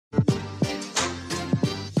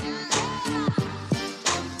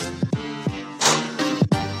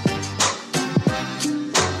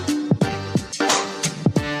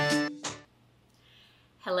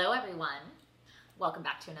Welcome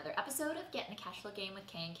back to another episode of Get in the Cash Flow Game with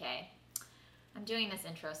K&K. I'm doing this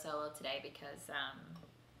intro solo today because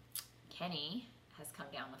Kenny has come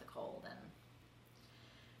down with a cold, and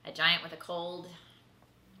a giant with a cold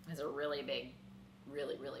is a really big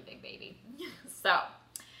baby.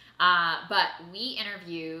 But we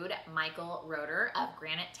interviewed Michael Roeder of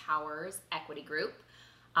Granite Towers Equity Group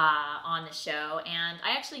on the show, and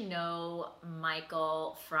I actually know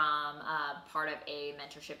Michael from part of a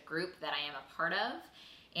mentorship group that I am a part of,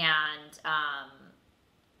 and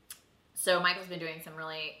so Michael's been doing some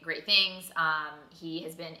really great things. He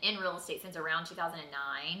has been in real estate since around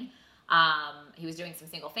 2009. He was doing some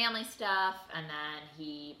single family stuff, and then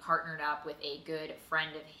he partnered up with a good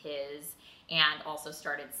friend of his and also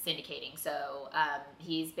started syndicating. So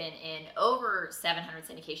he's been in over 700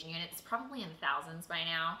 syndication units, probably in the thousands by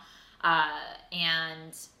now.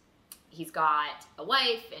 And he's got a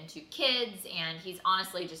wife and 2 kids, and he's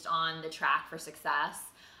honestly just on the track for success.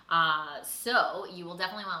 So you will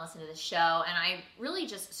definitely want to listen to this show. And I really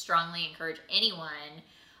just strongly encourage anyone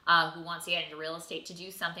who wants to get into real estate to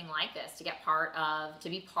do something like this, to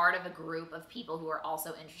be part of a group of people who are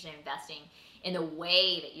also interested in investing in the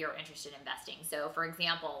way that you're interested in investing. So for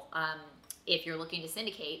example, if you're looking to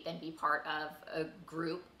syndicate, then be part of a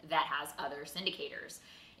group that has other syndicators.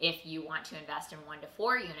 If you want to invest in 1 to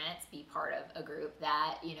 4 units, be part of a group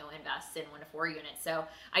that, invests in 1 to 4 units. So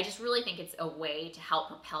I just really think it's a way to help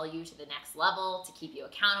propel you to the next level, to keep you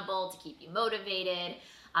accountable, to keep you motivated,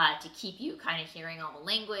 to keep you kind of hearing all the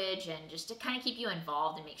language, and just to kind of keep you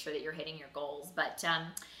involved and make sure that you're hitting your goals. But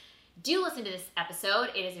do listen to this episode.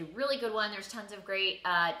 It is a really good one. There's tons of great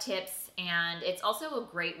tips, and it's also a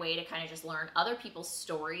great way to kind of just learn other people's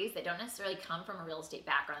stories that don't necessarily come from a real estate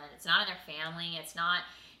background. And it's not in their family. It's not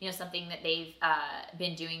something that they've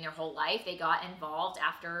been doing their whole life. They got involved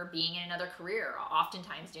after being in another career,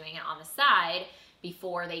 oftentimes doing it on the side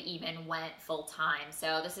before they even went full time.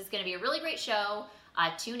 So this is going to be a really great show.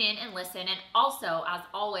 Tune in and listen. And also, as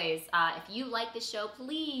always, if you like this show,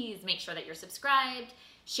 please make sure that you're subscribed,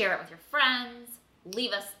 share it with your friends,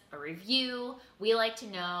 leave us a review. We like to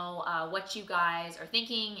know what you guys are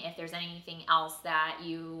thinking, if there's anything else that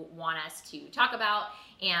you want us to talk about.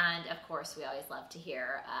 And of course, we always love to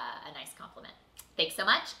hear a nice compliment. Thanks so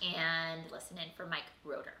much, and listen in for Mike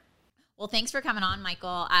Roeder. Well, thanks for coming on,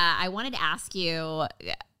 Michael. I wanted to ask you,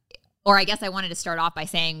 or I guess I wanted to start off by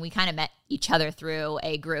saying we kind of met each other through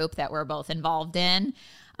a group that we're both involved in,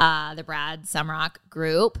 the Brad Sumrock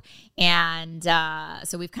group. And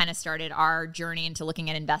so we've kind of started our journey into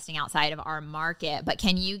looking at investing outside of our market. But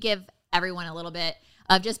can you give everyone a little bit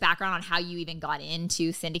of just background on how you even got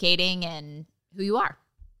into syndicating and who you are?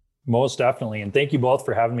 Most definitely. And thank you both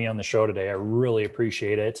for having me on the show today. I really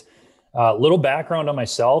appreciate it. Little background on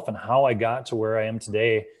myself and how I got to where I am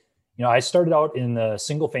today. I started out in the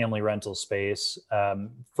single family rental space.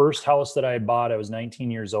 First house that I had bought, I was 19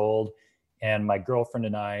 years old, and my girlfriend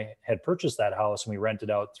and I had purchased that house, and we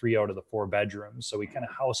rented out 3 out of the 4 bedrooms. So we kind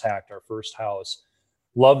of house hacked our first house.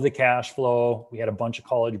 Loved the cash flow. We had a bunch of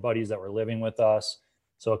college buddies that were living with us.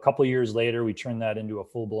 So a couple of years later, we turned that into a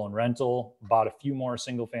full-blown rental, bought a few more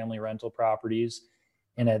single family rental properties.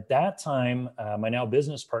 And at that time, my now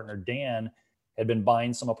business partner, Dan, had been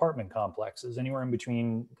buying some apartment complexes, anywhere in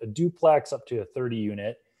between a duplex up to a 30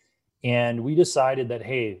 unit. And we decided that,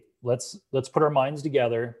 hey, let's put our minds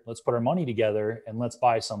together, let's put our money together, and let's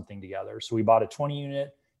buy something together. So we bought a 20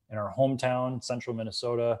 unit in our hometown, central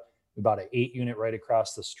Minnesota. We bought an 8 unit right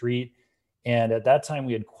across the street. And at that time,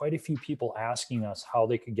 we had quite a few people asking us how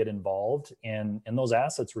they could get involved. And those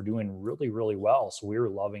assets were doing really, really well. So we were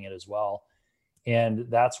loving it as well. And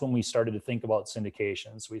that's when we started to think about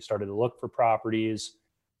syndications. We started to look for properties,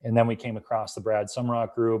 and then we came across the Brad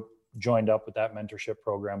Sumrock group, joined up with that mentorship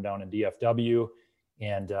program down in DFW,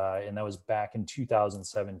 and that was back in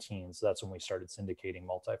 2017. So that's when we started syndicating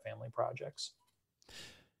multifamily projects.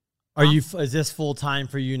 Is this full time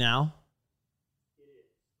for you now?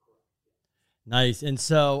 Nice. And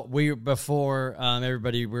so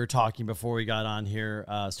everybody, we were talking before we got on here,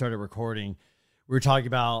 started recording, we were talking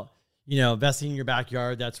about, investing in your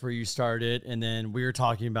backyard. That's where you started. And then we were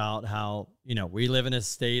talking about how, we live in a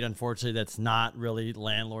state, unfortunately, that's not really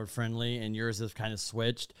landlord friendly, and yours has kind of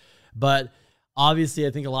switched. But obviously,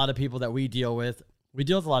 I think a lot of people that we deal with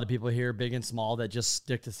a lot of people here, big and small, that just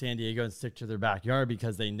stick to San Diego and stick to their backyard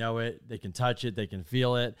because they know it, they can touch it, they can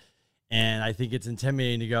feel it. And I think it's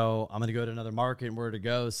intimidating to go, I'm going to go to another market and where to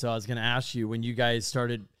go. So I was going to ask you, when you guys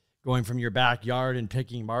started going from your backyard and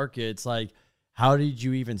picking markets, like, how did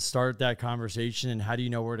you even start that conversation, and how do you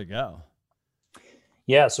know where to go?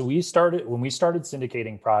 Yeah, so when we started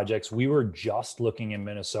syndicating projects, we were just looking in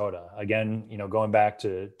Minnesota. Again, going back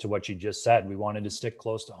to what you just said, we wanted to stick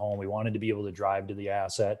close to home. We wanted to be able to drive to the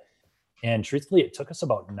asset. And truthfully, it took us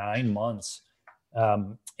about 9 months.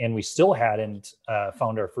 And we still hadn't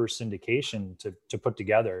found our first syndication to put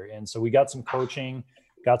together. And so we got some coaching,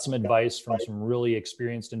 got some advice from some really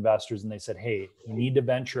experienced investors. And they said, hey, you need to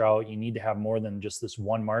venture out. You need to have more than just this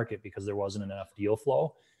one market because there wasn't enough deal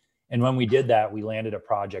flow. And when we did that, we landed a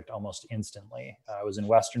project almost instantly. I was in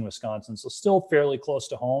Western Wisconsin, so still fairly close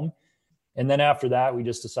to home. And then after that, we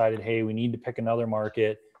just decided, hey, we need to pick another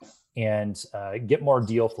market and get more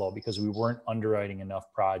deal flow because we weren't underwriting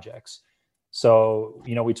enough projects. So,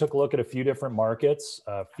 we took a look at a few different markets,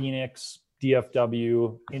 Phoenix,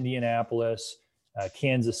 DFW, Indianapolis,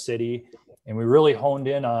 Kansas City, and we really honed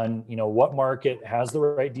in on, what market has the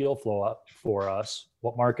right deal flow up for us,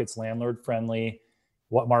 what market's landlord friendly,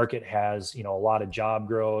 what market has, a lot of job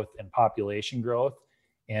growth and population growth.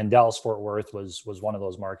 And Dallas Fort Worth was one of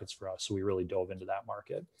those markets for us. So we really dove into that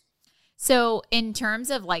market. So in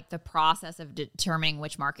terms of like the process of determining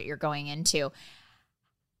which market you're going into,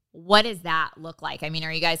 what does that look like? I mean,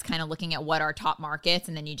 are you guys kind of looking at what are top markets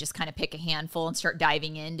and then you just kind of pick a handful and start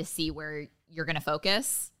diving in to see where you're going to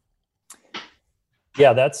focus?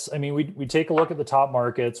 Yeah, we take a look at the top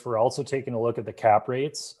markets. We're also taking a look at the cap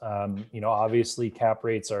rates. Obviously cap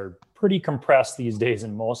rates are pretty compressed these days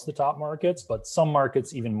in most of the top markets, but some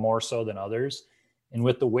markets even more so than others. And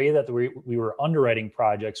with the way that we were underwriting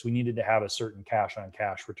projects, we needed to have a certain cash on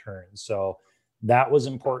cash return. So that was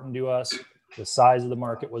important to us. The size of the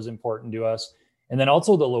market was important to us. And then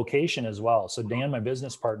also the location as well. So Dan, my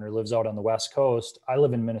business partner, lives out on the West Coast. I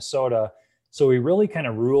live in Minnesota. So we really kind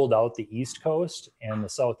of ruled out the East Coast and the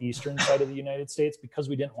southeastern side of the United States because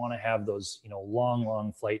we didn't want to have those,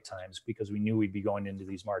 long flight times because we knew we'd be going into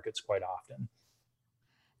these markets quite often.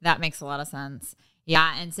 That makes a lot of sense.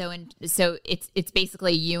 Yeah, and so it's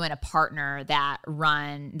basically you and a partner that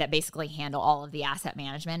basically handle all of the asset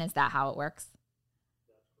management. Is that how it works?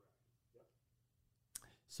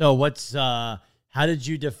 So how did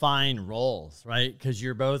you define roles, right? Because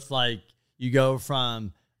you're both you go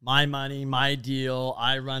from my money, my deal,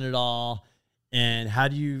 I run it all. And how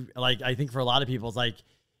do you, I think for a lot of people, it's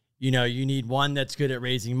you need one that's good at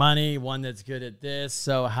raising money, one that's good at this.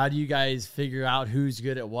 So how do you guys figure out who's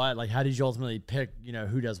good at what? How did you ultimately pick,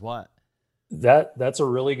 who does what? That's a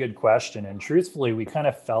really good question. And truthfully, we kind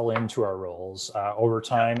of fell into our roles over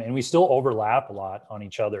time, and we still overlap a lot on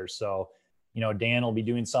each other. So, Dan will be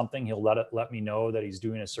doing something. He'll let me know that he's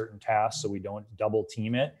doing a certain task so we don't double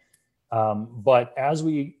team it. But as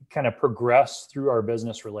we kind of progress through our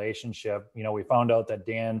business relationship, we found out that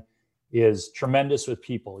Dan is tremendous with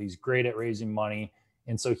people. He's great at raising money.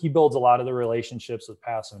 And so he builds a lot of the relationships with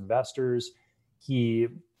passive investors. He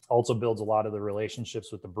also builds a lot of the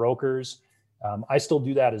relationships with the brokers. I still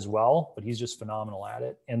do that as well, but he's just phenomenal at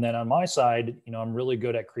it. And then on my side, I'm really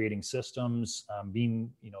good at creating systems,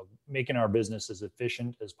 making our business as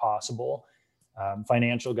efficient as possible.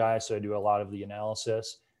 Financial guy, so I do a lot of the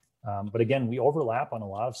analysis. But again, we overlap on a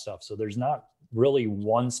lot of stuff. So there's not really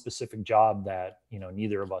one specific job that,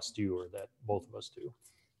 neither of us do or that both of us do.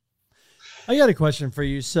 I got a question for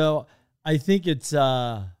you. So I think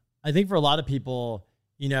I think for a lot of people,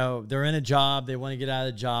 they're in a job, they want to get out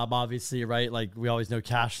of the job, obviously, right? Like we always know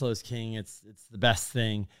cash flow is king. It's the best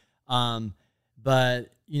thing.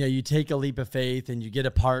 But you take a leap of faith and you get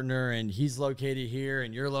a partner and he's located here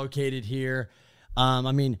and you're located here.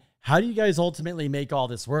 How do you guys ultimately make all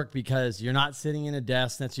this work? Because you're not sitting in a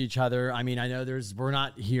desk next to each other. I know we're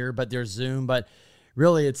not here, but there's Zoom, but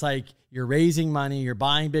really it's like you're raising money, you're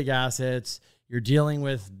buying big assets, you're dealing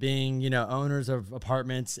with being, owners of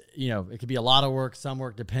apartments. It could be a lot of work, some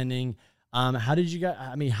work depending. How did you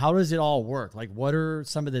guys, how does it all work? What are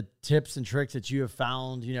some of the tips and tricks that you have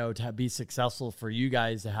found, to be successful for you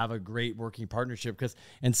guys to have a great working partnership? Because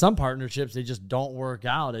in some partnerships, they just don't work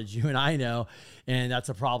out, as you and I know, and that's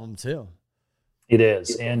a problem too. It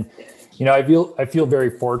is. And, I feel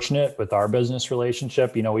very fortunate with our business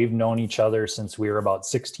relationship. We've known each other since we were about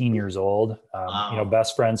 16 years old,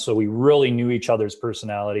 best friends. So we really knew each other's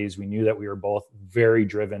personalities. We knew that we were both very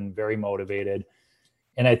driven, very motivated.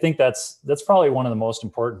 And I think that's probably one of the most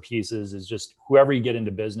important pieces is just whoever you get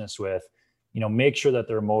into business with, make sure that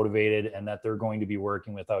they're motivated and that they're going to be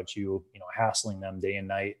working without you, hassling them day and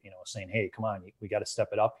night, saying, hey, come on, we got to step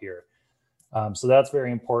it up here. So that's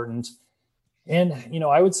very important. And,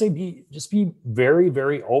 I would say be very,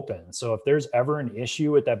 very open. So if there's ever an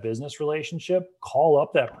issue with that business relationship, call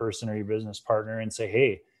up that person or your business partner and say,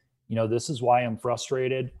 hey, this is why I'm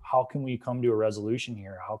frustrated. How can we come to a resolution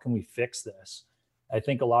here? How can we fix this? I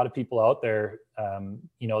think a lot of people out there,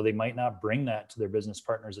 they might not bring that to their business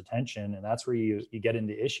partner's attention. And that's where you get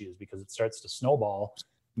into issues, because it starts to snowball.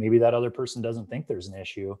 Maybe that other person doesn't think there's an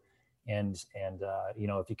issue. And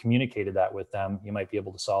if you communicated that with them, you might be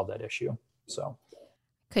able to solve that issue. So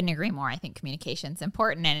couldn't agree more. I think communication is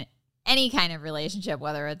important in any kind of relationship,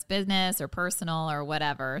 whether it's business or personal or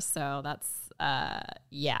whatever. So that's,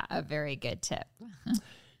 a very good tip.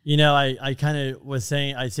 I kind of was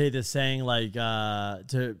saying, I say this saying like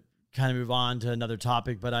to kind of move on to another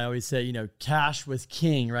topic, but I always say, cash was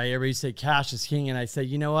king, right? Everybody say cash is king. And I say,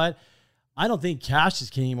 you know what? I don't think cash is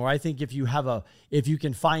king anymore. I think if you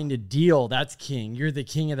can find a deal, that's king. You're the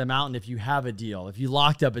king of the mountain if you have a deal, if you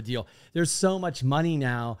locked up a deal. There's so much money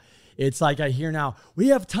now. It's like I hear now, we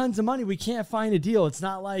have tons of money, we can't find a deal. It's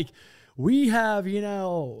not like we have,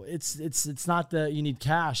 it's not that you need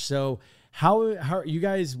cash. So how are you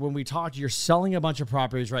guys, when we talked, you're selling a bunch of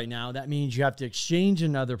properties right now. That means you have to exchange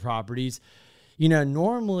in other properties.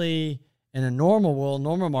 Normally in a normal world,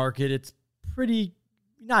 normal market, it's pretty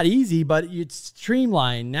not easy, but it's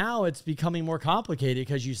streamlined. Now it's becoming more complicated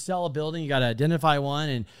because you sell a building, you got to identify one,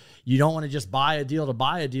 and you don't want to just buy a deal to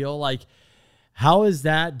buy a deal. Like, how is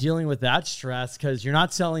that dealing with that stress? Because you're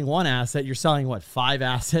not selling one asset, you're selling 5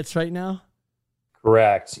 assets right now?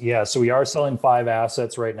 Correct. Yeah. So we are selling 5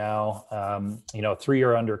 assets right now. 3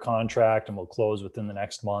 are under contract and will close within the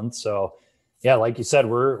next month. So yeah, like you said,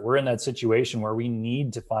 we're in that situation where we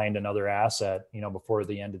need to find another asset, before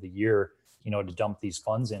the end of the year, to dump these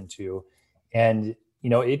funds into. And,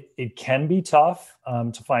 it can be tough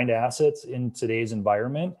to find assets in today's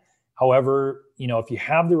environment. However, if you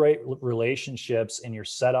have the right relationships and you're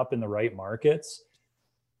set up in the right markets,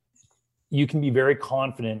 you can be very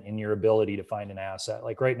confident in your ability to find an asset.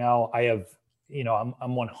 Like right now, I have, I'm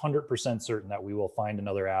 100% certain that we will find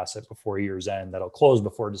another asset before year's end that'll close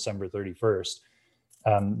before December 31st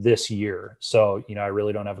this year. So, I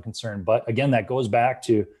really don't have a concern. But again, that goes back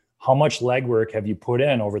to how much legwork have you put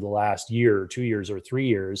in over the last year or 2 years or 3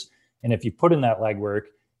 years? And if you put in that legwork,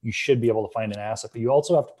 you should be able to find an asset, but you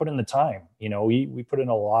also have to put in the time. We put in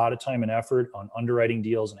a lot of time and effort on underwriting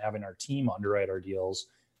deals and having our team underwrite our deals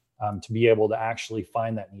to be able to actually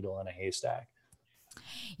find that needle in a haystack.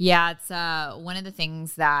 Yeah, it's one of the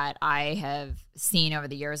things that I have seen over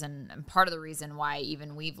the years, and part of the reason why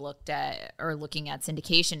even we've looking at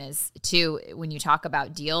syndication is too, when you talk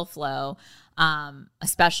about deal flow,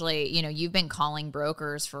 especially, you've been calling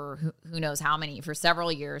brokers for who knows how many, for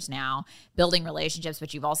several years now, building relationships,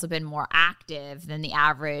 but you've also been more active than the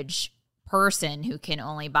average person who can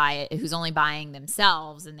only buy it, who's only buying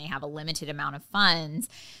themselves, and they have a limited amount of funds.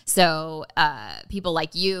 So people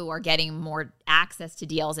like you are getting more access to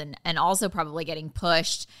deals and also probably getting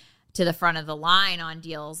pushed to the front of the line on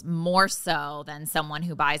deals more so than someone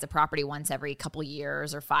who buys a property once every couple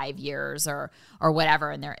years or 5 years or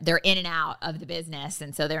whatever, and they're in and out of the business,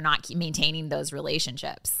 and so they're not maintaining those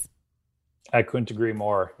relationships. I couldn't agree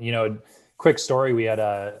more. Quick story, we had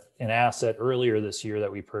an asset earlier this year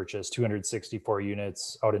that we purchased, 264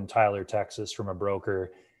 units out in Tyler, Texas, from a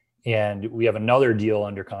broker. And we have another deal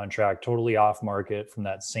under contract, totally off market, from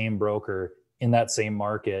that same broker in that same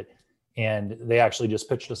market. And they actually just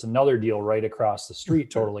pitched us another deal right across the street,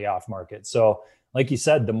 totally off market. So like you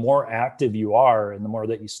said, the more active you are and the more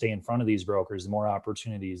that you stay in front of these brokers, the more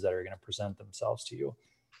opportunities that are going to present themselves to you.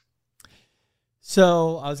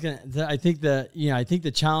 So I think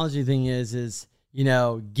the challenging thing is,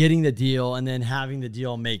 getting the deal and then having the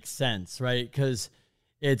deal make sense, right? Because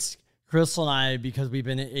it's Crystal and I, because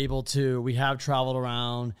we have traveled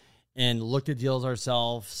around and looked at deals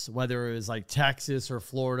ourselves, whether it was like Texas or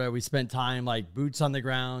Florida. We spent time like boots on the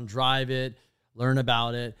ground, drive it, learn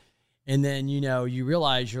about it. And then, you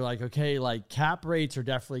realize you're like, okay, like cap rates are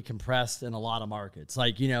definitely compressed in a lot of markets.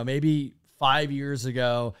 Like, maybe 5 years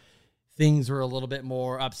ago, things were a little bit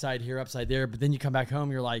more upside here, upside there. But then you come back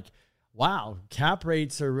home, you're like, wow, cap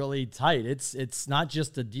rates are really tight. It's not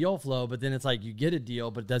just a deal flow, but then it's like you get a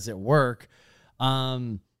deal, but does it work?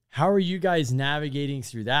 How are you guys navigating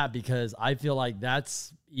through that? Because I feel like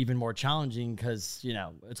that's even more challenging because,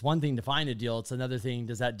 it's one thing to find a deal. It's another thing,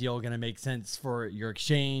 does that deal going to make sense for your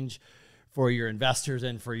exchange, for your investors,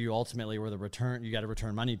 and for you ultimately where you got to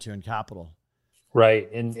return money to in capital?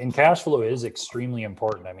 Right. And cash flow is extremely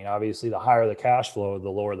important. I mean, obviously, the higher the cash flow, the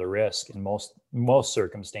lower the risk in most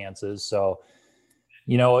circumstances. So,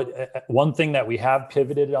 one thing that we have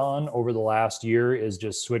pivoted on over the last year is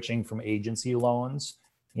just switching from agency loans,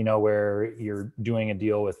 where you're doing a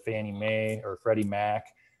deal with Fannie Mae or Freddie Mac,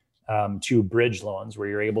 to bridge loans where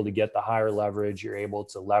you're able to get the higher leverage. You're able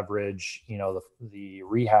to leverage, the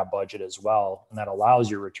rehab budget as well. And that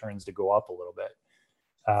allows your returns to go up a little bit.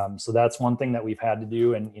 So that's one thing that we've had to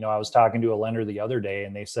do. And, I was talking to a lender the other day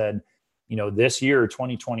and they said, this year,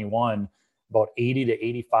 2021, about 80 to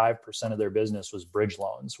 85% of their business was bridge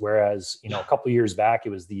loans. Whereas, a couple of years back, it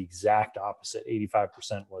was the exact opposite.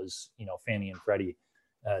 85% was, Fannie and Freddie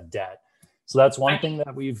debt. So that's one thing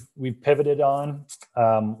that we've pivoted on.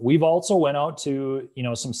 We've also went out to,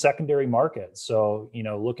 some secondary markets. So,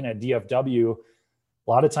 looking at DFW, a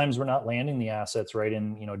lot of times we're not landing the assets right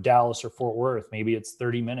in, Dallas or Fort Worth. Maybe it's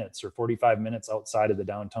 30 minutes or 45 minutes outside of the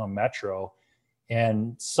downtown metro.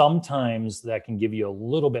 And sometimes that can give you a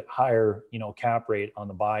little bit higher, cap rate on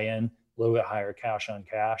the buy-in, a little bit higher cash on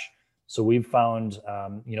cash. So we've found,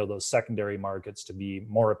 those secondary markets to be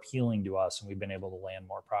more appealing to us, and we've been able to land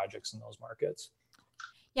more projects in those markets.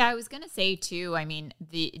 Yeah, I was going to say too, I mean,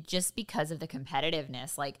 just because of the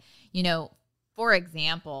competitiveness, like, for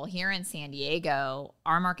example, here in San Diego,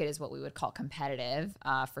 our market is what we would call competitive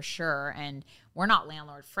for sure. And we're not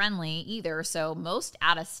landlord friendly either. So most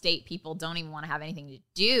out-of-state people don't even want to have anything to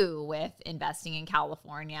do with investing in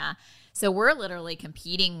California. So we're literally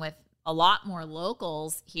competing with a lot more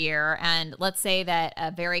locals here. And let's say that a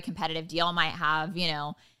very competitive deal might have,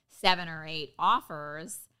 7 or 8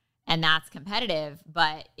 offers, and that's competitive.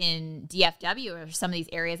 But in DFW or some of these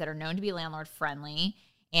areas that are known to be landlord friendly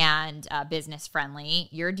and business friendly,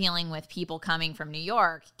 you're dealing with people coming from New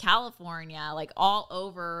York, California, like all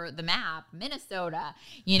over the map, Minnesota,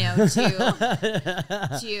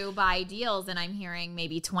 to buy deals. And I'm hearing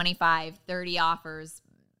maybe 25, 30 offers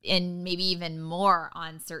and maybe even more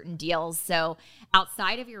on certain deals. So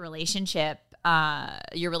outside of your relationships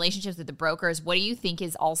with the brokers, what do you think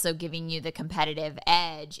is also giving you the competitive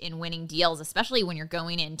edge in winning deals, especially when you're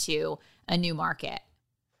going into a new market?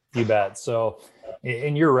 You bet. So,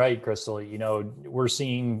 and you're right, Crystal, we're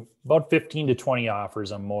seeing about 15 to 20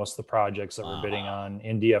 offers on most of the projects that we're bidding on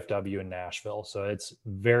in DFW and Nashville. So it's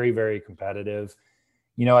very, very competitive.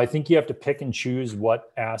 I think you have to pick and choose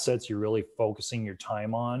what assets you're really focusing your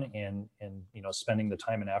time on and spending the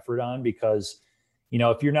time and effort on, because,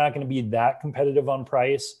 if you're not going to be that competitive on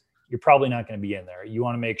price, you're probably not going to be in there. You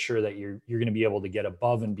want to make sure that you're going to be able to get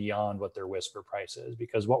above and beyond what their whisper price is,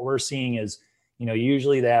 because what we're seeing is,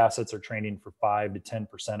 usually the assets are trading for 5 to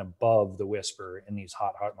 10% above the whisper in these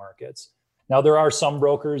hot markets. Now, there are some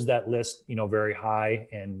brokers that list, very high,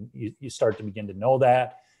 and you start to begin to know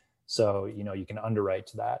that. So, you can underwrite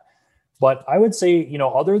to that. But I would say,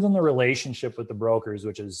 other than the relationship with the brokers,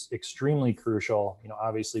 which is extremely crucial,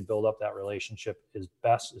 obviously build up that relationship as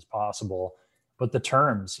best as possible. But the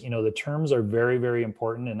terms are very, very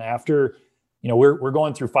important. And after, we're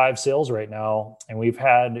going through 5 sales right now, and we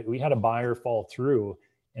had a buyer fall through.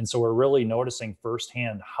 And so we're really noticing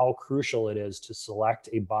firsthand how crucial it is to select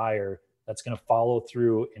a buyer that's going to follow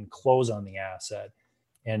through and close on the asset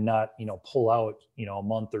and not, pull out, a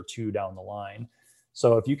month or 2 down the line.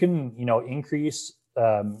 So if you can, increase,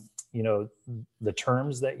 the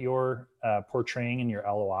terms that you're portraying in your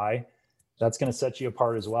LOI, that's going to set you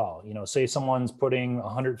apart as well. Say someone's putting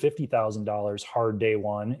 $150,000 hard day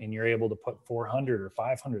one, and you're able to put $400,000 or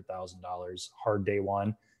 $500,000 hard day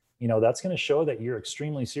one. That's going to show that you're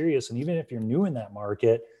extremely serious. And even if you're new in that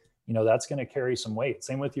market, that's going to carry some weight.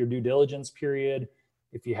 Same with your due diligence period.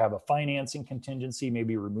 If you have a financing contingency,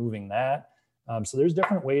 maybe removing that. So there's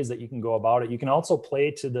different ways that you can go about it. You can also play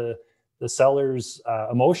to the seller's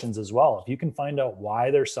emotions as well. If you can find out why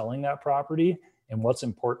they're selling that property and what's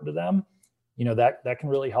important to them, that can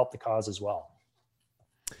really help the cause as well.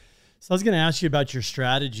 So I was going to ask you about your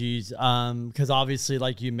strategies, because obviously,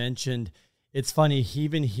 like you mentioned, it's funny,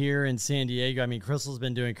 even here in San Diego, I mean, Crystal's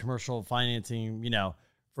been doing commercial financing,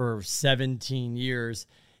 for 17 years.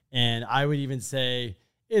 And I would even say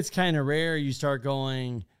it's kind of rare you start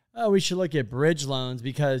going, oh, we should look at bridge loans,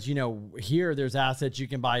 because, here there's assets you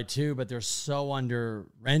can buy too, but they're so under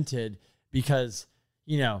rented because,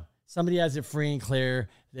 somebody has it free and clear.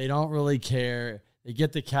 They don't really care. They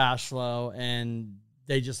get the cash flow and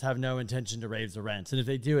they just have no intention to raise the rents. And if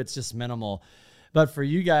they do, it's just minimal. But for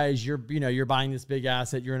you guys, you're buying this big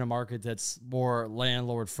asset. You're in a market that's more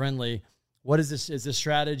landlord friendly. What is this? Is the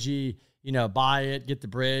strategy, buy it, get the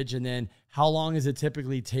bridge, and then how long is it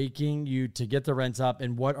typically taking you to get the rents up,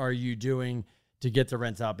 and what are you doing to get the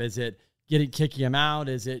rents up? Is it kicking them out?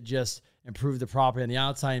 Is it just improve the property on the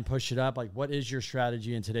outside and push it up? Like, what is your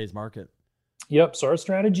strategy in today's market? Yep. So our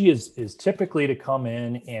strategy is typically to come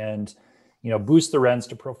in and, boost the rents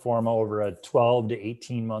to pro forma over a 12 to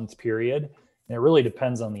 18 month period. And it really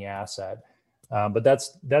depends on the asset. But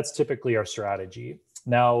that's typically our strategy.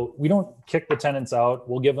 Now, we don't kick the tenants out.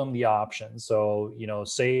 We'll give them the option. So,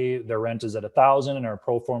 say their rent is at $1,000 and our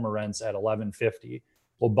pro forma rent's at $1,150.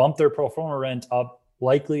 We'll bump their pro forma rent up,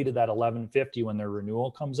 likely to that 1150 when their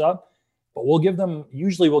renewal comes up. But we'll give them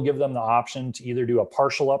the option to either do a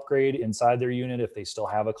partial upgrade inside their unit if they still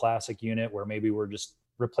have a classic unit, where maybe we're just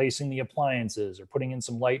replacing the appliances or putting in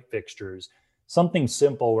some light fixtures, something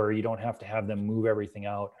simple where you don't have to have them move everything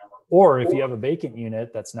out. Or if you have a vacant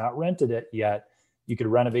unit that's not rented it yet, you could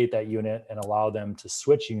renovate that unit and allow them to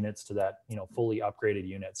switch units to that, fully upgraded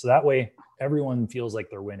unit. So that way everyone feels like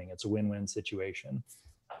they're winning. It's a win-win situation.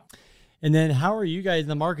 And then how are you guys in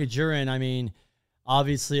the market you're in? I mean,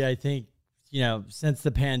 obviously I think, since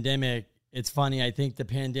the pandemic, it's funny. I think the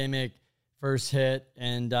pandemic first hit,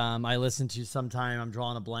 and I listened to sometime, I'm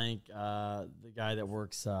drawing a blank, the guy that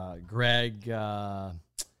works, Greg, the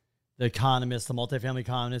economist, the multifamily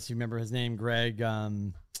economist. You remember his name, Greg?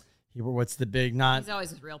 What's the big, He's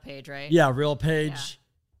always with RealPage, right? Yeah, RealPage.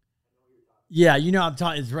 Yeah, I'm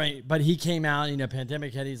talking, it's right. But he came out,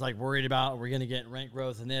 pandemic hit, he's like worried about, we're going to get rent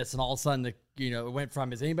growth and this, and all of a sudden, it went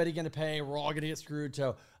from, is anybody going to pay? We're all going to get screwed,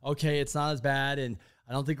 to, okay, it's not as bad, and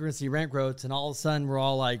I don't think we're going to see rent growth. And all of a sudden, we're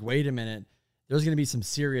all like, wait a minute, there's going to be some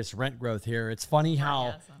serious rent growth here. It's funny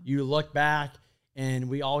how you look back, and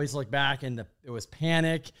we always look back, and it was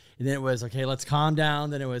panic, and then it was, okay, let's calm down.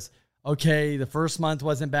 Then it was, okay, the first month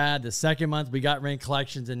wasn't bad. The second month, we got rent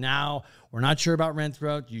collections, and now we're not sure about rent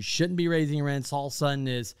growth. You shouldn't be raising rents. All of a sudden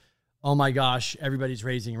is, oh my gosh, everybody's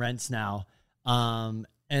raising rents now.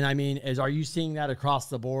 And I mean, are you seeing that across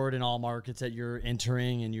the board in all markets that you're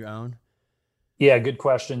entering and you own? Yeah, good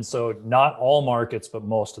question. So not all markets, but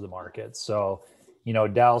most of the markets. So,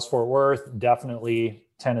 Dallas, Fort Worth, definitely.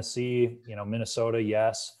 Tennessee, Minnesota,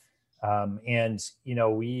 yes. And,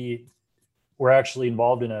 we're actually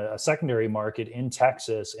involved in a secondary market in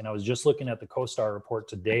Texas. And I was just looking at the CoStar report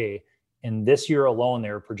today. And this year alone,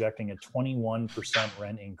 they were projecting a 21%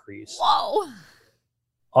 rent increase. Whoa.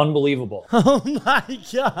 Unbelievable. Oh my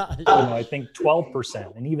God. I think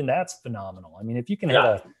 12%. And even that's phenomenal. I mean, if you can hit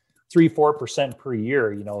a 3-4% per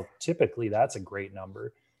year, typically that's a great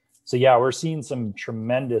number. So yeah, we're seeing some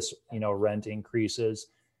tremendous, rent increases.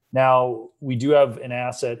 Now, we do have an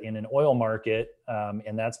asset in an oil market,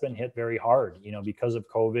 and that's been hit very hard, because of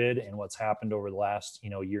COVID and what's happened over the last,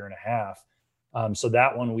 year and a half. So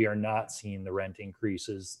that one, we are not seeing the rent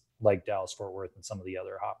increases like Dallas, Fort Worth, and some of the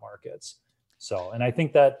other hot markets. So, and I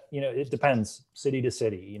think that, it depends city to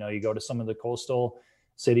city. You go to some of the coastal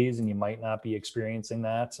cities and you might not be experiencing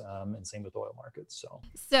that, and same with oil markets.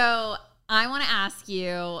 So I want to ask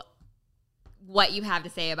you what you have to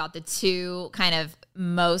say about the two kind of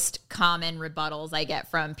most common rebuttals I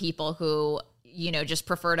get from people who, just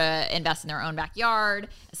prefer to invest in their own backyard,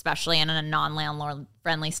 especially in a non-landlord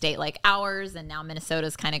friendly state like ours. And now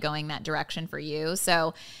Minnesota's kind of going that direction for you.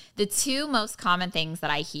 So the two most common things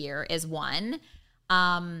that I hear is one,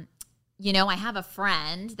 I have a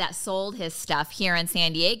friend that sold his stuff here in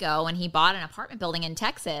San Diego and he bought an apartment building in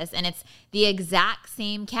Texas, and it's the exact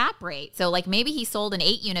same cap rate. So like maybe he sold an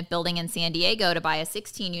 8-unit building in San Diego to buy a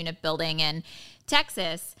 16-unit building in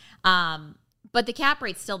Texas. But the cap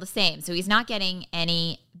rate's still the same. So he's not getting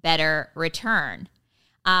any better return.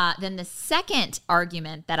 Then the second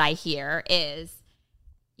argument that I hear is,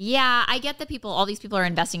 yeah, I get that all these people are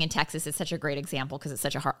investing in Texas. It's such a great example because it's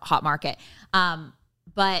such a hot market.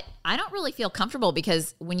 But I don't really feel comfortable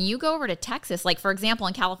because when you go over to Texas, like for example,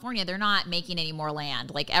 in California, they're not making any more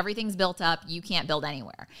land. Like everything's built up. You can't build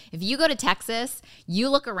anywhere. If you go to Texas, you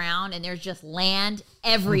look around and there's just land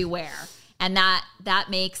everywhere. And that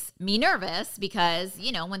makes me nervous because,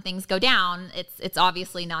 when things go down, it's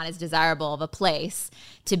obviously not as desirable of a place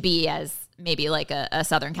to be as maybe like a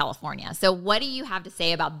Southern California. So what do you have to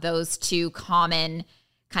say about those two common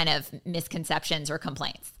kind of misconceptions or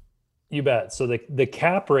complaints? You bet. So the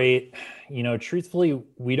cap rate, truthfully,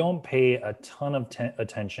 we don't pay a ton of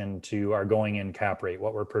attention to our going in cap rate,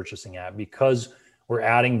 what we're purchasing at, because we're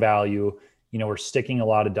adding value. We're sticking a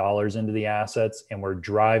lot of dollars into the assets and we're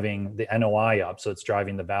driving the NOI up. So it's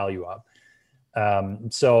driving the value up.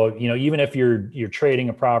 So, even if you're trading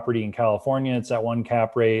a property in California, it's at one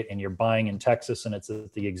cap rate, and you're buying in Texas and it's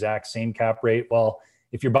at the exact same cap rate. Well,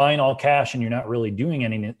 if you're buying all cash and you're not really doing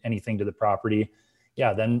anything to the property,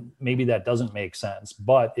 yeah, then maybe that doesn't make sense.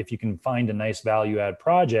 But if you can find a nice value add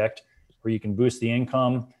project where you can boost the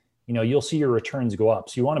income, you'll see your returns go up.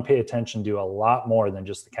 So you want to pay attention to a lot more than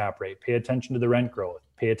just the cap rate. Pay attention to the rent growth,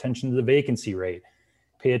 pay attention to the vacancy rate,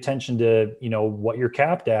 pay attention to, what you're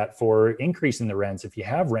capped at for increasing the rents if you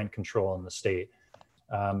have rent control in the state.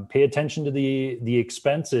 Pay attention to the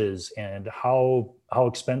expenses and how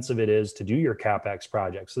expensive it is to do your CapEx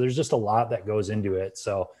project. So there's just a lot that goes into it.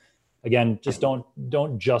 So again, just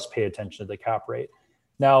don't just pay attention to the cap rate.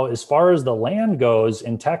 Now, as far as the land goes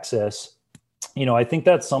in Texas, I think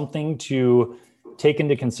that's something to take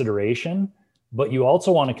into consideration, but you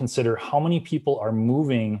also want to consider how many people are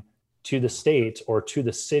moving to the state or to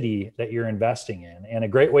the city that you're investing in. And a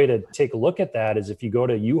great way to take a look at that is if you go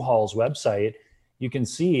to U-Haul's website, you can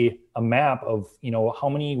see a map of, how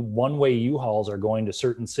many one-way U-Hauls are going to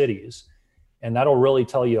certain cities. And that'll really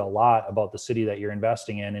tell you a lot about the city that you're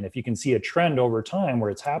investing in. And if you can see a trend over time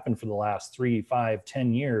where it's happened for the last 3, 5,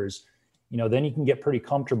 10 years, then you can get pretty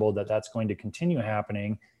comfortable that that's going to continue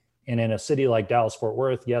happening. And in a city like Dallas-Fort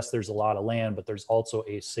Worth, yes, there's a lot of land, but there's also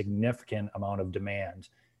a significant amount of demand.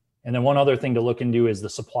 And then one other thing to look into is the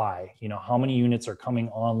supply. How many units are coming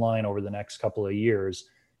online over the next couple of years,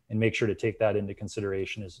 and make sure to take that into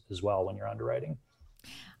consideration as well when you're underwriting.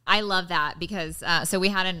 I love that because so we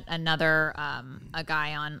had another a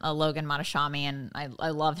guy on, Logan Matashami, and I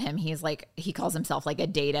love him. He calls himself like a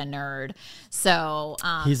data nerd. So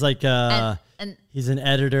he's like and he's an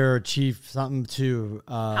editor or chief something to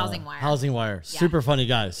Housing Wire. Housing Wire. Yeah. Super funny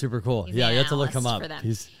guy. Super cool. He's you have to look him up.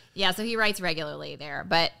 Yeah, so he writes regularly there.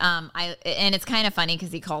 But and it's kind of funny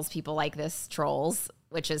because he calls people like this trolls,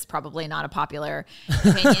 which is probably not a popular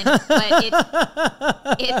opinion. But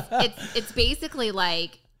it's basically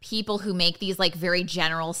like people who make these like very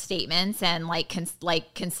general statements and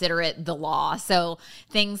consider it the law. So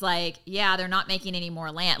things like, yeah, they're not making any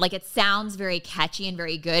more land. Like it sounds very catchy and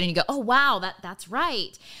very good. And you go, oh, wow, that's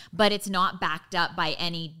right. But it's not backed up by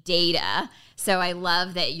any data. So I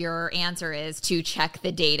love that your answer is to check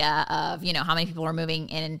the data of, how many people are moving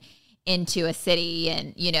into a city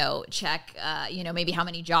and, check, maybe how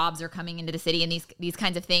many jobs are coming into the city and these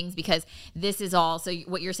kinds of things, because this is all, so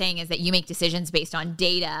what you're saying is that you make decisions based on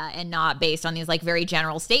data and not based on these like very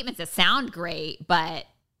general statements that sound great, but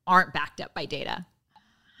aren't backed up by data.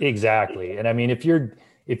 Exactly. And I mean, if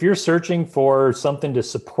you're searching for something to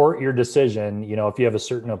support your decision, if you have a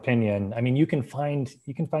certain opinion, I mean, you can find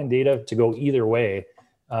data to go either way.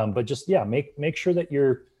 But just, make sure that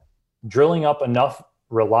you're drilling up enough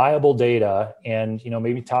reliable data and,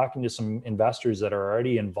 maybe talking to some investors that are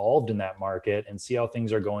already involved in that market and see how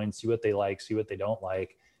things are going, see what they like, see what they don't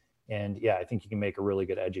like. And I think you can make a really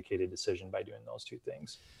good educated decision by doing those two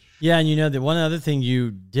things. Yeah. And the one other thing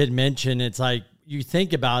you did mention, it's like you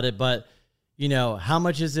think about it, but how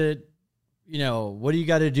much is it, what do you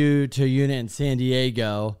got to do to a unit in San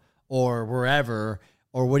Diego or wherever,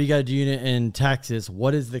 or what do you got to do in Texas?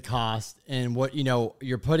 What is the cost? And what,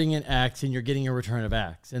 you're putting in X and you're getting a return of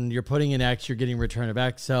X, and you're putting in X, you're getting a return of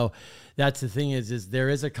X. So that's the thing is there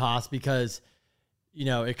is a cost because,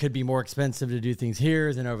 it could be more expensive to do things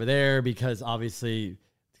here than over there because obviously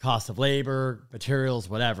the cost of labor, materials,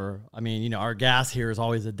 whatever. I mean, our gas here is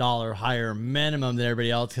always $1 higher minimum than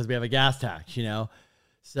everybody else because we have a gas tax,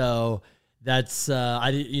 So that's,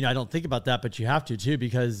 I don't think about that, but you have to too,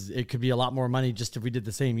 because it could be a lot more money just if we did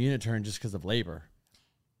the same unit turn just because of labor.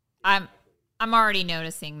 I'm already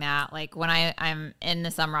noticing that, like when I'm in the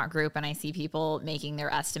Sumrock group and I see people making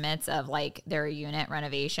their estimates of like their unit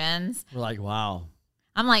renovations. We're like, wow.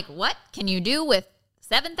 I'm like, what can you do with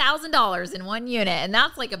 $7,000 in one unit? And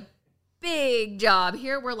that's like a big job.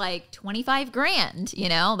 Here we're like 25 grand,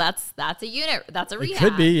 that's a unit. That's a rehab. It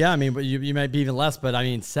could be. Yeah. I mean, but you might be even less, but I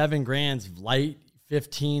mean, $7,000's light,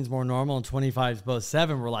 15's more normal, and 25's both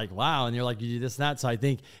 7. We're like, wow. And you're like, you do this and that. So I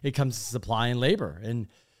think it comes to supply and labor. And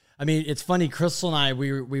I mean, it's funny. Crystal and I,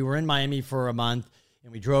 we were in Miami for a month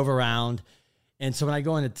and we drove around. And so when I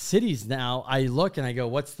go into cities now, I look and I go,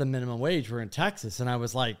 what's the minimum wage? We're in Texas. And I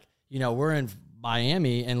was like, we're in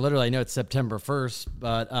Miami, and literally I know it's September 1st,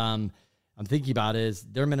 but I'm thinking about it is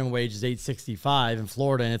their minimum wage is $8.65 in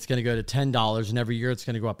Florida, and it's going to go to $10, and every year it's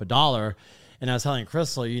going to go up $1. And I was telling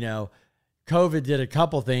Crystal, COVID did a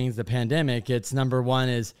couple things. The pandemic, it's number one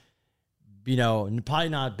is, probably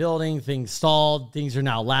not building, things stalled, things are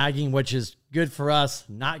now lagging, which is good for us,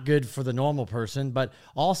 not good for the normal person, but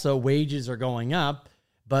also wages are going up.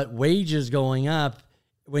 But wages going up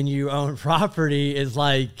when you own property is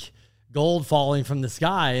like gold falling from the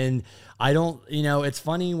sky. And I don't, it's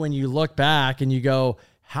funny when you look back and you go,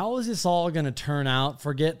 how is this all going to turn out?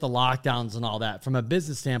 Forget the lockdowns and all that. From a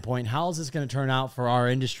business standpoint, how is this going to turn out for our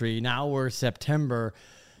industry? Now we're September,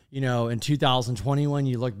 in 2021,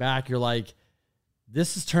 you look back, you're like,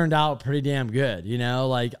 this has turned out pretty damn good.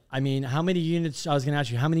 I mean, how many units, I was going to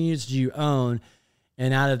ask you, how many units do you own?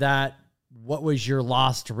 And out of that, what was your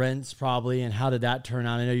lost rents probably, and how did that turn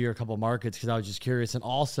out? I know you're a couple of markets because I was just curious. And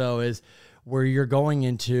also is where you're going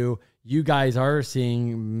into, you guys are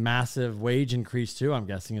seeing massive wage increase too, I'm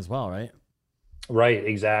guessing as well, right? Right,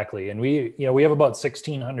 exactly. And we have about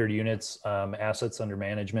 1,600 units, assets under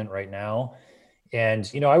management right now. And,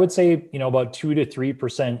 I would say, about 2 to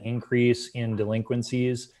 3% increase in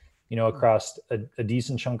delinquencies, across a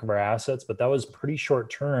decent chunk of our assets, but that was pretty short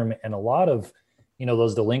term. And a lot of,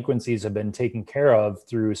 those delinquencies have been taken care of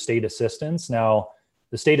through state assistance. Now,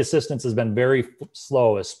 the state assistance has been very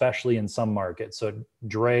slow, especially in some markets. So it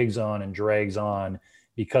drags on and drags on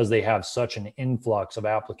because they have such an influx of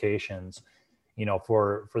applications,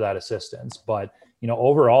 for that assistance. But,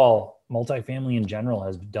 overall, multifamily in general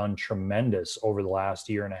has done tremendous over the last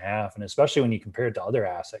year and a half. And especially when you compare it to other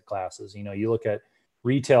asset classes, you look at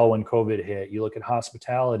retail when COVID hit, you look at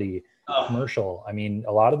hospitality, commercial. I mean,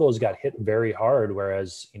 a lot of those got hit very hard,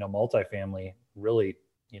 whereas, multifamily really,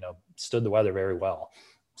 stood the weather very well.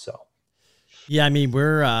 So. Yeah. I mean,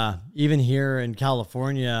 we're even here in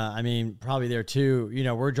California, I mean, probably there too,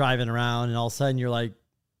 we're driving around and all of a sudden you're like,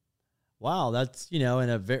 wow, that's,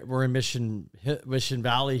 we're in Mission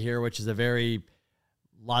Valley here, which is a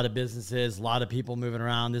lot of businesses, a lot of people moving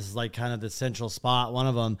around. This is like kind of the central spot, one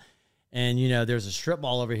of them. And, there's a strip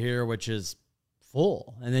mall over here, which is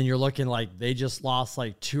full. And then you're looking like they just lost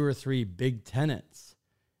like 2 or 3 big tenants.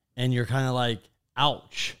 And you're kind of like,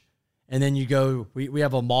 ouch. And then you go, we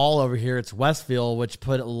have a mall over here. It's Westfield, which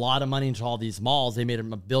put a lot of money into all these malls. They made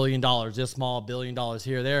them $1 billion, this mall, $1 billion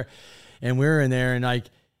here, there. And we're in there and like,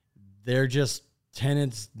 they're just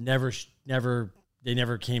tenants never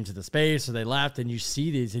came to the space or they left. And you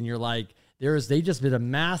see these and you're like, they just did a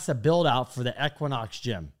massive build out for the Equinox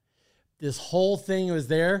gym. This whole thing was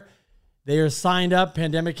there. They are signed up,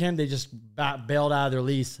 pandemic came, they just bailed out of their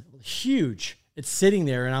lease. Huge. It's sitting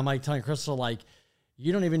there. And I'm like telling Crystal, like,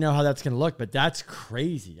 you don't even know how that's going to look, but that's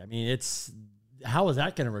crazy. I mean, how is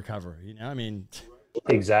that going to recover?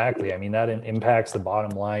 Exactly. I mean, that impacts the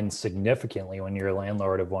bottom line significantly when you're a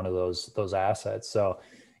landlord of one of those assets. So,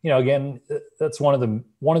 again, that's one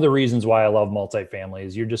of the reasons why I love multifamily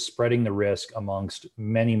is you're just spreading the risk amongst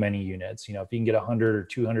many, many units. If you can get 100 or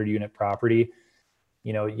 200 unit property,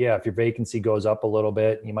 if your vacancy goes up a little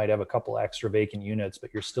bit, you might have a couple extra vacant units,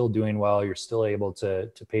 but you're still doing well. You're still able to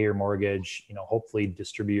pay your mortgage, hopefully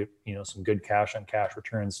distribute, some good cash on cash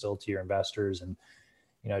returns still to your investors. And,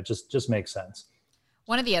 it just makes sense.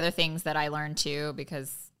 One of the other things that I learned too,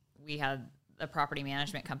 because we had a property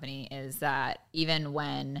management company, is that even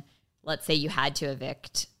when, let's say you had to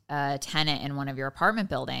evict a tenant in one of your apartment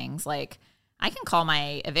buildings, like I can call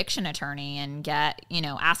my eviction attorney and get,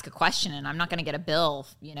 ask a question, and I'm not going to get a bill,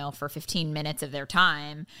 for 15 minutes of their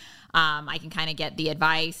time. I can kind of get the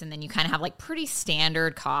advice, and then you kind of have like pretty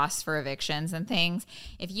standard costs for evictions and things.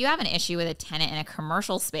 If you have an issue with a tenant in a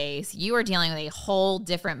commercial space, you are dealing with a whole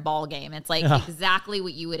different ball game. It's like exactly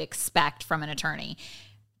what you would expect from an attorney.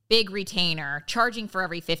 Big retainer, charging for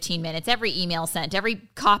every 15 minutes, every email sent, every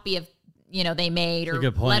copy of they made or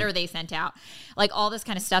letter they sent out, like all this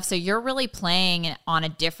kind of stuff. So you're really playing on a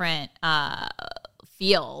different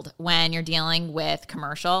field when you're dealing with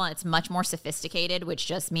commercial. It's much more sophisticated, which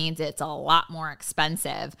just means it's a lot more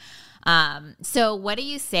expensive. So what do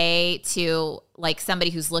you say to like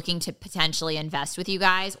somebody who's looking to potentially invest with you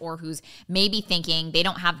guys, or who's maybe thinking they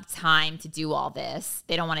don't have the time to do all this?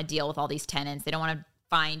 They don't want to deal with all these tenants. They don't want to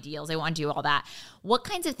find deals. They want to do all that. What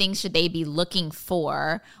kinds of things should they be looking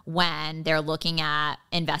for when they're looking at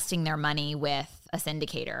investing their money with a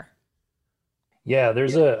syndicator? Yeah,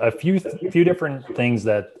 there's a few different things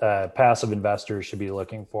that passive investors should be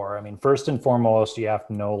looking for. I mean, first and foremost, you have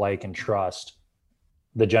to know, like, and trust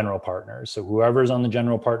the general partners. So whoever's on the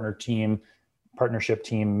general partnership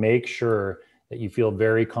team, make sure that you feel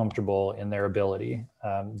very comfortable in their ability.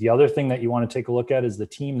 The other thing that you want to take a look at is the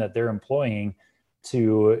team that they're employing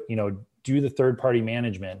to, do the third-party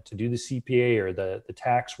management, to do the CPA or the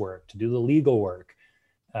tax work, to do the legal work,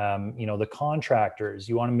 the contractors.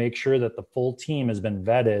 You want to make sure that the full team has been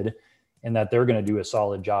vetted and that they're going to do a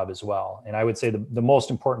solid job as well. And I would say the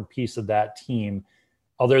most important piece of that team,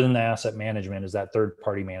 other than the asset management, is that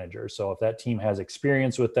third-party manager. So if that team has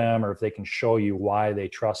experience with them, or if they can show you why they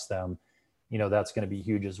trust them, that's going to be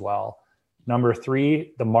huge as well. Number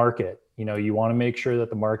 3, the market. You want to make sure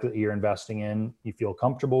that the market that you're investing in, you feel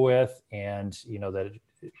comfortable with, and that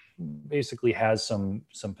it basically has some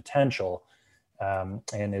potential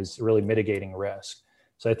and is really mitigating risk.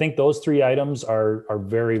 So I think those 3 items are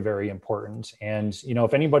very, very important. And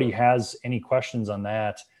if anybody has any questions on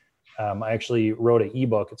that, I actually wrote an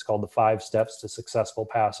ebook. It's called The 5 Steps to Successful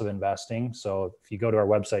Passive Investing. So if you go to our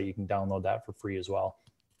website, you can download that for free as well.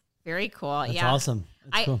 Very cool. That's awesome.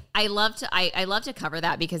 That's cool. I love to cover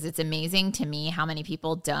that, because it's amazing to me how many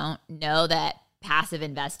people don't know that passive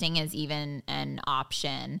investing is even an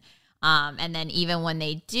option. And then even when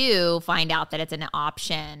they do find out that it's an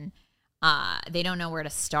option, they don't know where to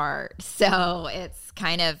start. So it's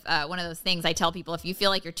kind of one of those things I tell people, if you feel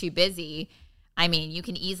like you're too busy, I mean, you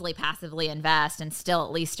can easily passively invest and still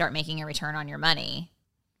at least start making a return on your money.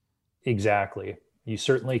 Exactly. You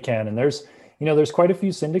certainly can. And there's quite a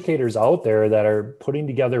few syndicators out there that are putting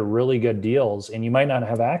together really good deals, and you might not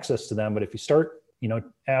have access to them, but if you start,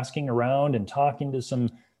 asking around and talking to some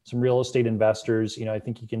real estate investors, I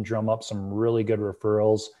think you can drum up some really good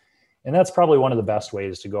referrals. And that's probably one of the best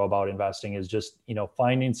ways to go about investing, is just,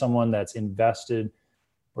 finding someone that's invested,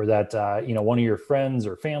 or that, one of your friends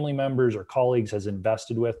or family members or colleagues has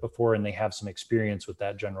invested with before, and they have some experience with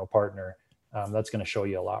that general partner. That's going to show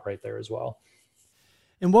you a lot right there as well.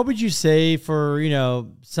 And what would you say for,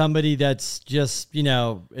 somebody that's just,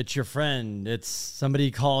 it's your friend, it's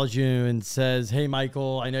somebody calls you and says, hey,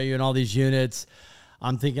 Michael, I know you in all these units.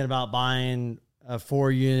 I'm thinking about buying a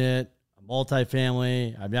 4-unit,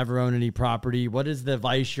 multifamily. I've never owned any property. What is the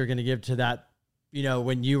advice you're going to give to that,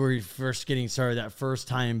 when you were first getting started, that first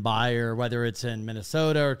time buyer, whether it's in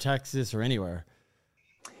Minnesota or Texas or anywhere?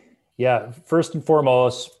 Yeah, first and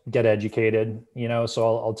foremost, get educated.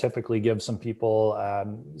 So I'll typically give some people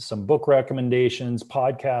some book recommendations,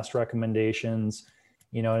 podcast recommendations,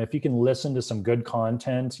 and if you can listen to some good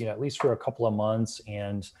content, at least for a couple of months,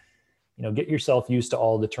 and, get yourself used to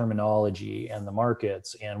all the terminology and the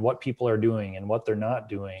markets and what people are doing and what they're not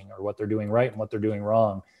doing, or what they're doing right and what they're doing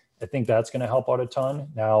wrong. I think that's going to help out a ton.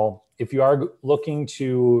 Now, if you are looking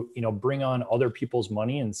to, bring on other people's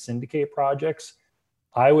money and syndicate projects,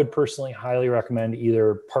 I would personally highly recommend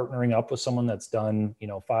either partnering up with someone that's done,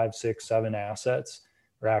 5, 6, 7 assets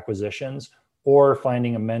or acquisitions, or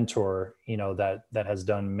finding a mentor, that has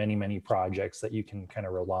done many, many projects that you can kind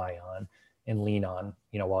of rely on and lean on,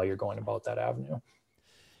 while you're going about that avenue.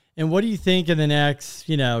 And what do you think in the next,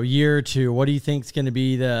 year or two, what do you think is going to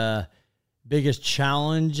be the biggest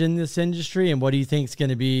challenge in this industry? And what do you think is going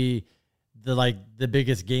to be the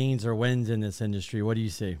biggest gains or wins in this industry? What do you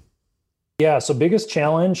see? Yeah. So biggest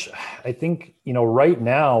challenge, I think, right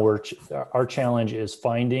now our challenge is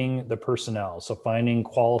finding the personnel. So finding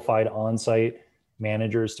qualified on-site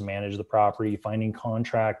managers to manage the property, finding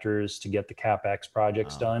contractors to get the CapEx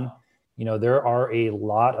projects done. There are a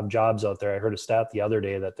lot of jobs out there. I heard a stat the other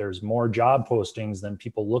day that there's more job postings than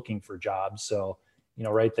people looking for jobs. So,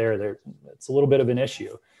 right there, it's a little bit of an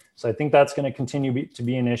issue. So I think that's going to continue to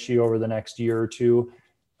be an issue over the next year or two.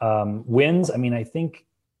 Wins, I think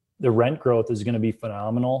the rent growth is going to be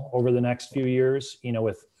phenomenal over the next few years,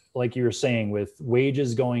 with, like you were saying, with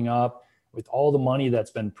wages going up, with all the money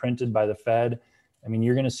that's been printed by the Fed.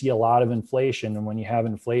 You're going to see a lot of inflation. And when you have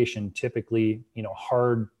inflation, typically,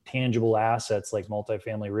 hard, tangible assets like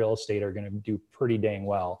multifamily real estate are going to do pretty dang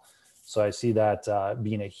well. So I see that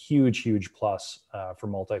being a huge, huge plus for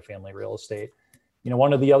multifamily real estate.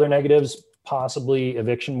 One of the other negatives, possibly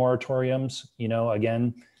eviction moratoriums.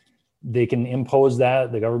 Again, they can impose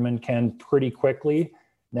that. The government can pretty quickly.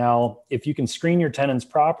 Now, if you can screen your tenants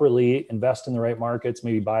properly, invest in the right markets,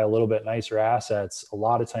 maybe buy a little bit nicer assets, a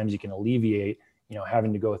lot of times you can alleviate,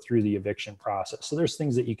 having to go through the eviction process. So there's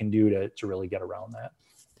things that you can do to really get around that.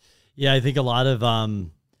 Yeah, I think a lot of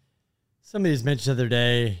somebody's mentioned the other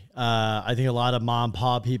day, I think a lot of mom and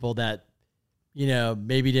pop people that,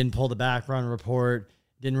 maybe didn't pull the background report,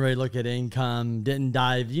 didn't really look at income, didn't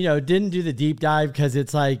dive, didn't do the deep dive because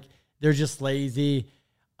it's like, they're just lazy.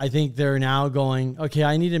 I think they're now going, okay,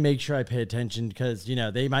 I need to make sure I pay attention because,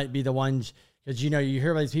 they might be the ones, because, you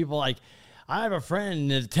hear about these people like, I have a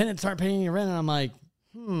friend and the tenants aren't paying rent. And I'm like,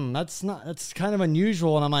 that's kind of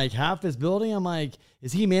unusual. And I'm like, half this building, I'm like,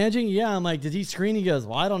 is he managing? Yeah. I'm like, did he screen? He goes,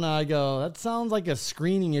 well, I don't know. I go, that sounds like a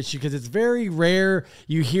screening issue because it's very rare.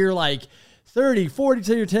 You hear like 30, 40%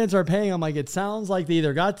 of your tenants are paying. I'm like, it sounds like they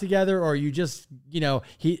either got together or you just, this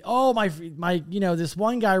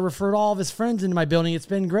one guy referred all of his friends into my building. It's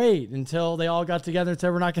been great until they all got together and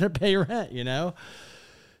said, we're not going to pay rent,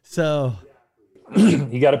 So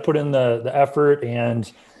you got to put in the effort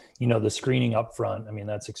and, the screening up front.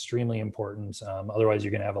 That's extremely important. Otherwise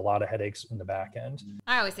you're going to have a lot of headaches in the back end.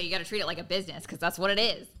 I always say you got to treat it like a business because that's what it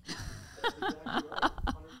is.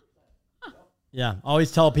 Yeah. I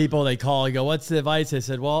always tell people, they call, I go, what's the advice? I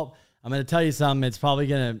said, well, I'm going to tell you something. It's probably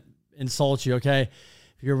going to insult you. Okay.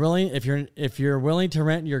 If you're willing to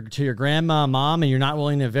rent to your grandma, mom, and you're not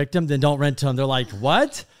willing to evict them, then don't rent to them. They're like,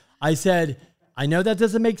 what? I said, I know that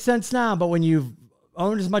doesn't make sense now, but when you've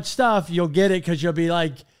owned as much stuff, you'll get it. Cause you'll be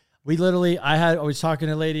like, I was talking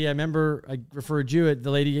to a lady. I remember I referred you at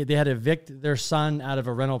the lady, they had to evict their son out of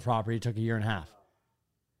a rental property. It took 1.5 years.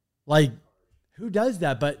 Like, who does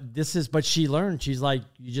that? But she learned. She's like,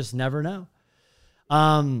 you just never know.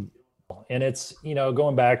 And it's,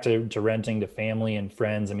 going back to renting to family and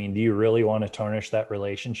friends. I mean, do you really want to tarnish that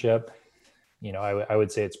relationship? I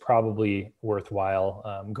would say it's probably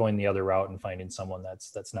worthwhile going the other route and finding someone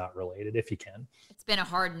that's not related if you can. It's been a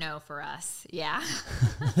hard no for us. Yeah.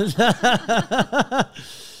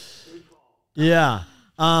 Yeah.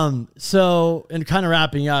 So, and kind of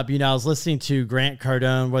wrapping up, I was listening to Grant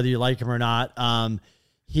Cardone, whether you like him or not.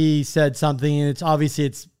 He said something, and it's obviously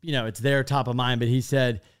it's their top of mind, but he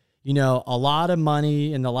said, a lot of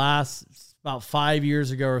money in the last about 5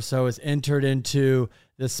 years ago or so has entered into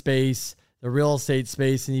the space, the real estate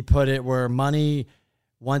space. And he put it where money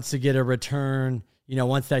wants to get a return,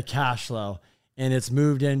 wants that cash flow, and it's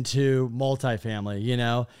moved into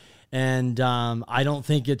multifamily, and I don't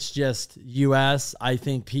think it's just US. I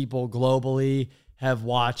think people globally have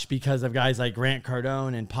watched because of guys like Grant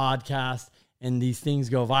Cardone and podcasts, and these things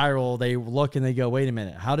go viral. They look and they go, wait a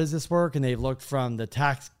minute, how does this work? And they've looked from the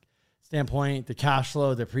tax standpoint, the cash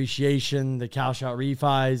flow, the appreciation, the cash out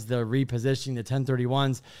refis, the repositioning, the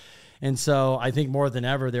 1031s. And so I think more than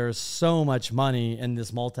ever, there's so much money in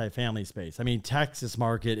this multifamily space. I mean, Texas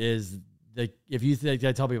market is if you think,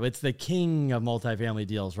 I tell people, it's the king of multifamily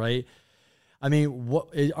deals, right? I mean,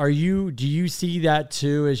 do you see that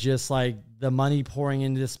too as just like the money pouring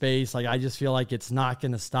into the space? Like, I just feel like it's not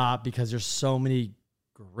going to stop because there's so many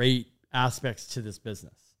great aspects to this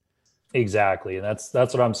business. Exactly. And that's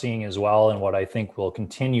what I'm seeing as well. And what I think will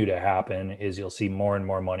continue to happen is you'll see more and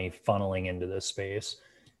more money funneling into this space.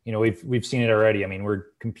 We've seen it already. I mean, we're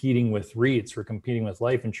competing with REITs, we're competing with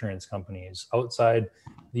life insurance companies outside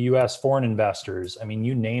the US, foreign investors. I mean,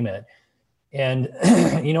 you name it. And,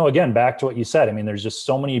 again, back to what you said, I mean, there's just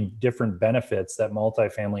so many different benefits that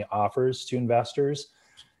multifamily offers to investors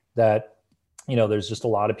that, there's just a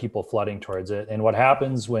lot of people flooding towards it. And what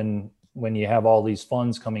happens when you have all these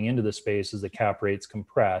funds coming into the space is the cap rates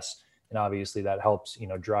compress. And obviously that helps,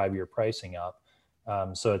 drive your pricing up.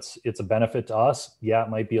 So it's a benefit to us. Yeah, it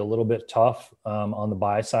might be a little bit tough on the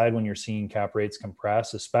buy side when you're seeing cap rates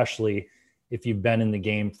compress, especially if you've been in the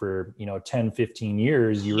game for, 10, 15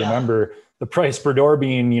 years. You remember the price per door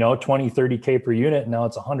being, 20, 30K per unit. And now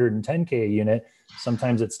it's 110K a unit.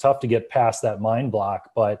 Sometimes it's tough to get past that mind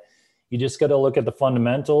block, but you just got to look at the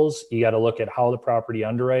fundamentals. You got to look at how the property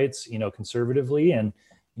underwrites, conservatively. And,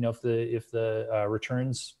 if the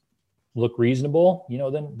returns look reasonable,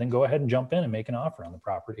 then go ahead and jump in and make an offer on the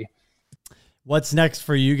property. What's next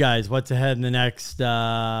for you guys? What's ahead in the next,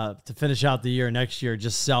 to finish out the year next year?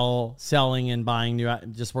 Just selling and buying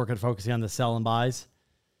just focusing on the sell and buys?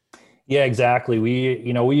 Yeah, exactly.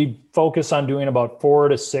 We focus on doing about 4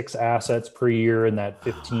 to 6 assets per year in that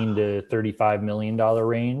 $15 to $35 million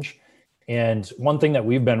range. And one thing that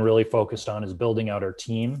we've been really focused on is building out our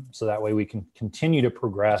team. So that way we can continue to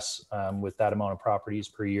progress with that amount of properties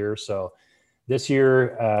per year. So this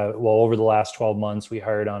year, over the last 12 months, we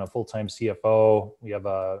hired on a full-time CFO. We have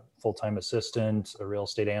a full-time assistant, a real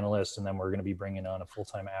estate analyst, and then we're going to be bringing on a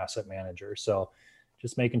full-time asset manager. So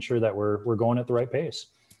just making sure that we're going at the right pace.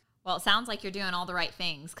 Well, it sounds like you're doing all the right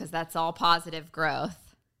things because that's all positive growth.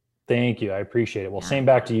 Thank you. I appreciate it. Well, same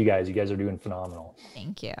back to you guys. You guys are doing phenomenal.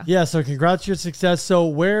 Thank you. Yeah. So congrats on your success.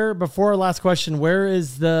 So before our last question, where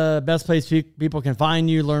is the best place people can find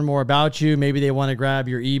you, learn more about you? Maybe they want to grab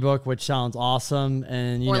your ebook, which sounds awesome.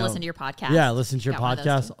 And, listen to your podcast. Yeah. Listen to your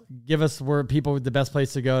podcast. Give us the best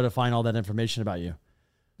place to go to find all that information about you.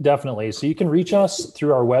 Definitely. So you can reach us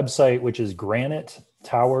through our website, which is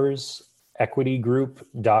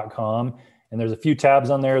granitetowersequitygroup.com. And there's a few tabs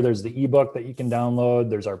on there. There's the ebook that you can download.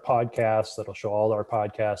 There's our podcast that'll show all our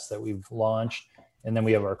podcasts that we've launched. And then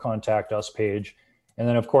we have our contact us page. And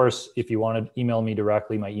then, of course, if you want to email me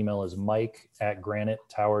directly, my email is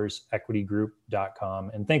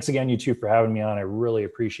mike@granitetowersequitygroup.com. And thanks again, you two, for having me on. I really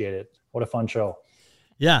appreciate it. What a fun show.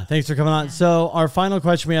 Yeah, thanks for coming on. So our final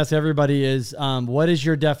question we ask everybody is, what is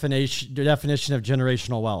your definition of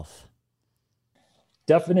generational wealth?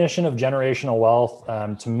 Definition of generational wealth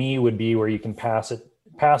to me would be where you can pass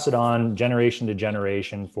it on generation to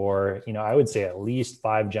generation for, I would say at least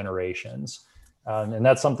 5 generations. And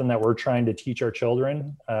that's something that we're trying to teach our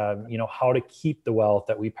children, how to keep the wealth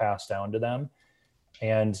that we pass down to them.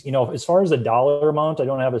 And, as far as a dollar amount, I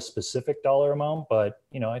don't have a specific dollar amount, but,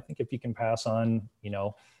 I think if you can pass on,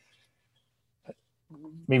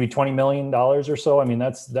 maybe $20 million or so, I mean,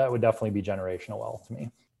 that would definitely be generational wealth to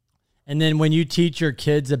me. And then when you teach your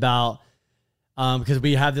kids about, because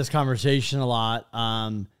we have this conversation a lot,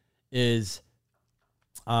 is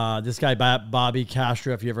this guy, Bobby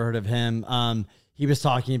Castro, if you ever heard of him, he was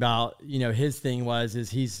talking about, his thing is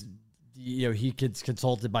he's he gets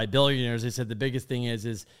consulted by billionaires. They said the biggest thing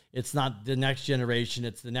is it's not the next generation,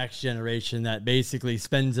 it's the next generation that basically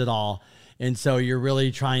spends it all. And so you're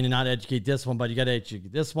really trying to not educate this one, but you got to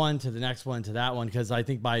educate this one to the next one to that one, because I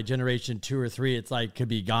think by generation 2 or 3, it's like could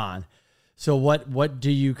be gone. So what do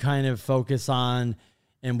you kind of focus on,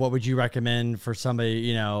 and what would you recommend for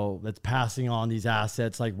somebody, that's passing on these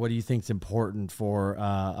assets? Like, what do you think is important for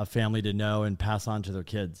a family to know and pass on to their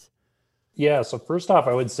kids? Yeah. So first off,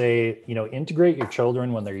 I would say, integrate your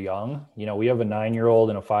children when they're young. We have a 9-year-old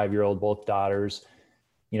and a 5-year-old, both daughters.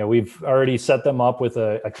 We've already set them up with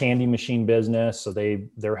a candy machine business. So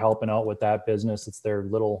they're helping out with that business. It's their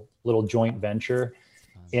little joint venture.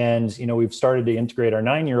 And, we've started to integrate our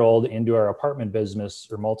 9-year-old into our apartment business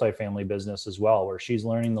or multifamily business as well, where she's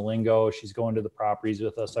learning the lingo. She's going to the properties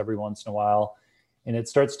with us every once in a while, and it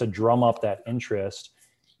starts to drum up that interest.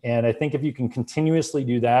 And I think if you can continuously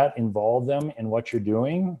do that, involve them in what you're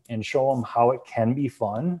doing and show them how it can be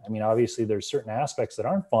fun. I mean, obviously there's certain aspects that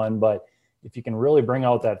aren't fun, but if you can really bring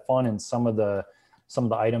out that fun in some of the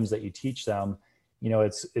items that you teach them,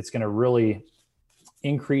 it's going to really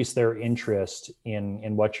increase their interest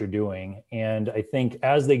in what you're doing. And I think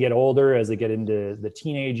as they get older, as they get into the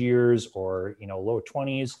teenage years or, low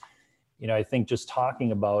 20s, I think just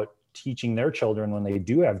talking about teaching their children when they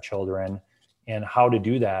do have children and how to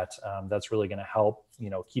do that, that's really going to help,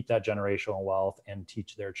 keep that generational wealth and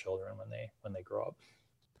teach their children when they grow up.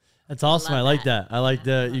 That's awesome. I like that. I like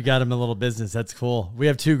you got them a little business. That's cool. We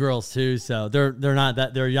have 2 girls too, so they're not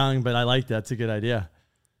that they're young, but I like that. It's a good idea.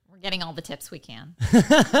 We're getting all the tips we can.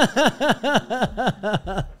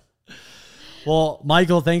 Well,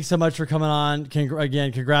 Michael, thanks so much for coming on.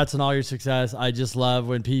 Again, congrats on all your success. I just love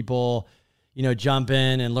when people, jump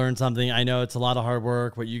in and learn something. I know it's a lot of hard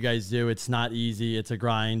work. What you guys do, it's not easy. It's a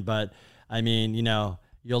grind, but I mean,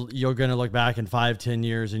 you're going to look back in 5-10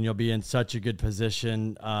 years and you'll be in such a good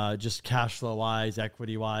position, just cash flow wise,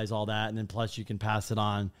 equity wise, all that. And then plus you can pass it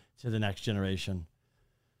on to the next generation.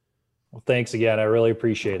 Well, thanks again. I really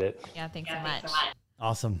appreciate it. Yeah. Thanks so much.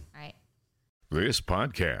 Awesome. All right. This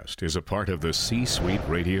podcast is a part of the C-Suite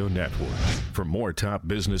Radio Network. For more top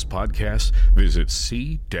business podcasts, visit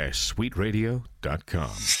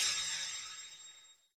c-suiteradio.com.